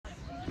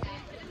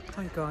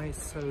Hi guys,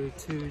 so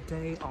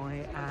today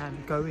I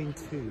am going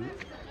to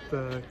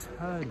the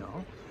Turner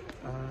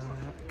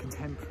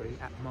Contemporary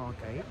at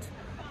Margate.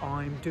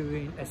 I'm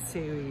doing a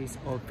series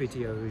of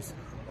videos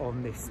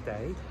on this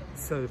day,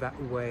 so that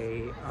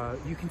way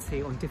you can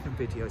see on different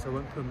videos. I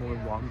won't put more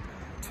than one,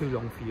 too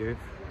long for you,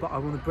 but I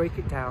want to break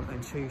it down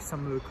and show you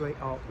some of the great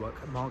artwork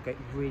that Margate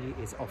really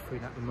is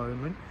offering at the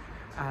moment.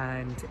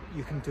 And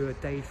you can do a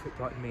day trip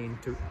like me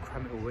and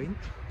cram it all in,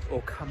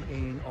 or come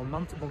in on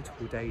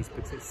multiple days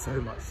because it's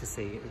so much to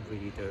see, it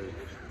really do.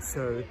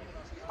 So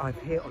I'm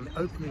here on the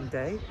opening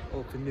day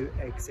of the new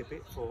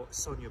exhibit for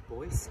Sonia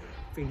Boyce,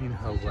 Feeling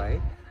Her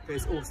Way.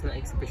 There's also an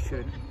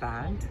exhibition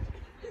band,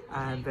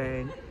 and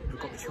then we've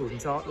got the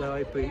Children's Art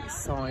Library,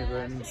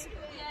 Sirens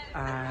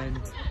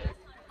and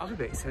other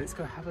bits. So let's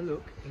go have a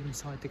look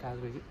inside the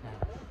gallery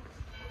now.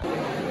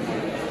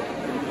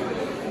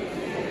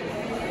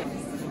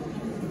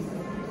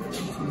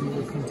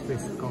 Look into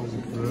this gold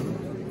room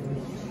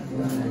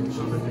and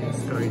all the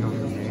things going on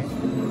here.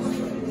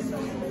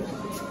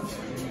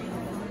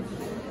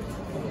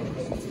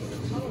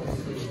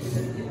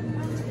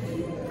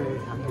 Very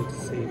happy to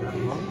see that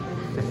one,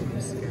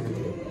 definitely scary.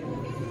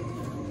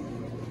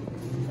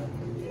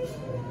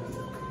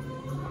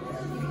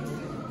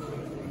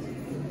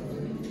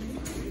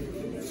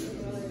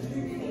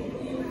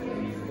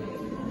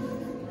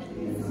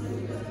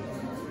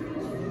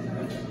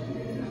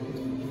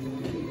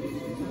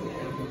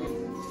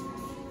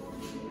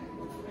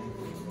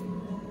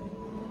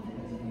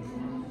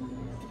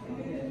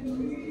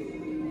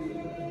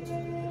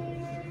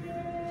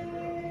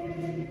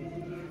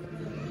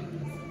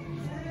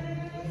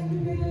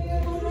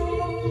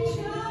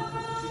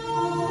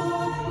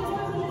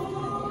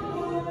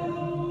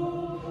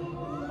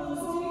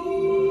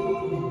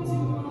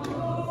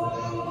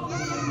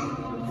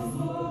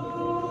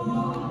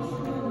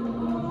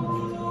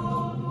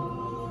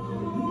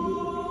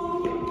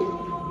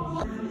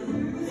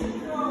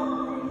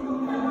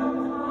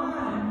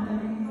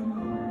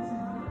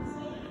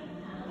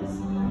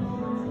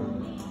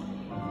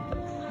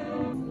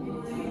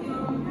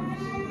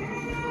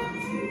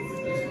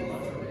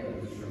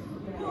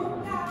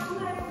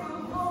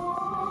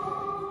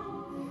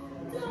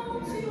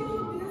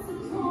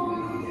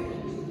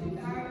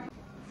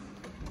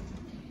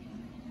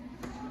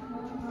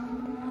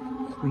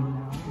 We're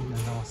now in the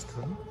last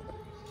room.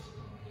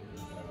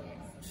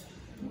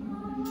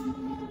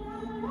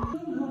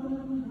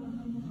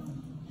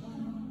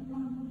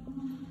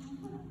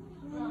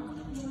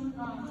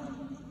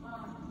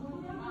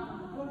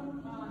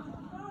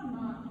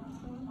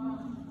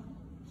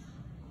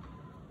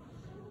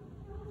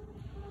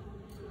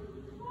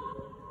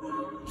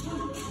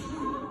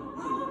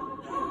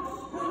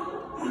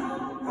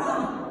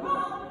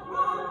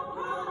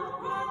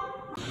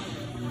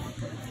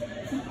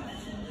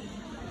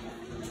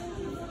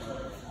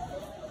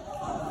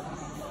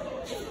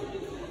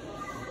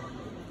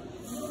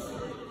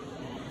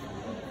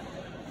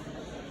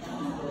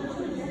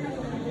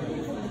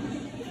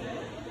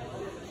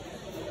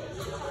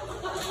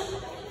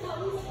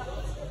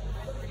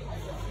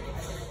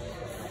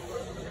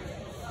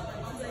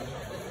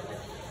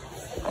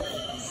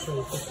 So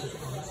this is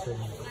answering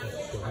the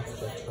questions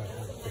that I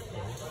have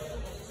before.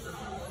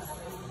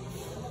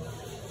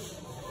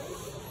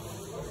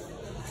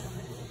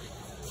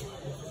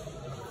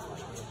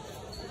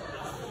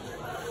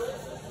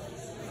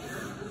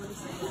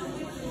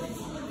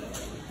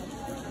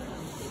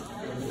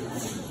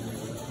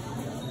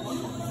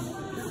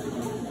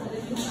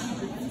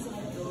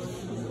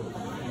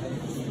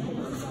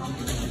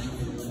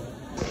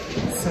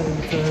 So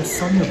the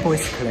Sonia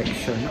Boyce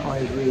collection, I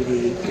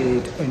really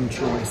did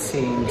enjoy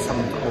seeing some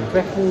of the old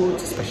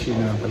records, especially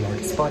the like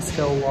Spice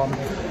Girl one.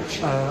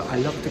 I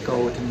loved the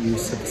golden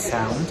use of the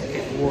sound.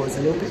 It was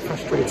a little bit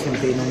frustrating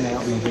being on there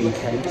on the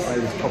weekend. I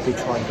would probably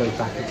try and go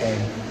back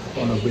again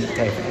on a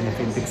weekday for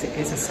anything because it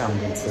is a sound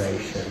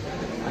installation.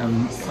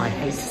 I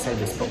hate to say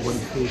this, but when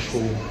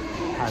people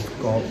have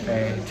got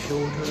their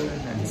children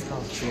and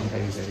start being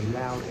very, very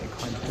loud, it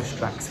kind of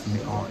distracts from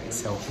the art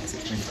itself because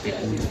it's meant to be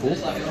audible.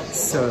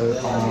 So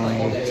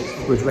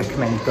I would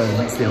recommend going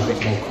when it's a little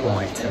bit more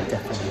quieter,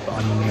 definitely, but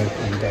I'm on the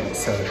opening day,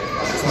 so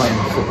it's my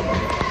own fault.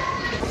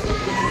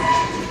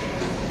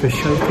 The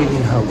show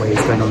Feeling Her Way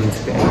is going on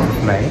until the 8th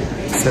of May,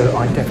 so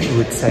I definitely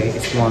would say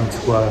it's one to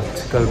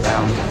go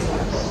around,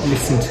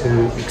 listen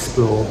to,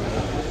 explore.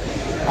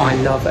 I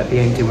love at the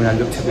ending when I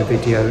looked at the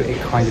video, it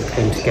kind of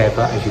came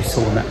together as you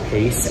saw in that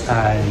piece,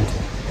 and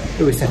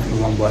it was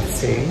definitely one worth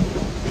seeing.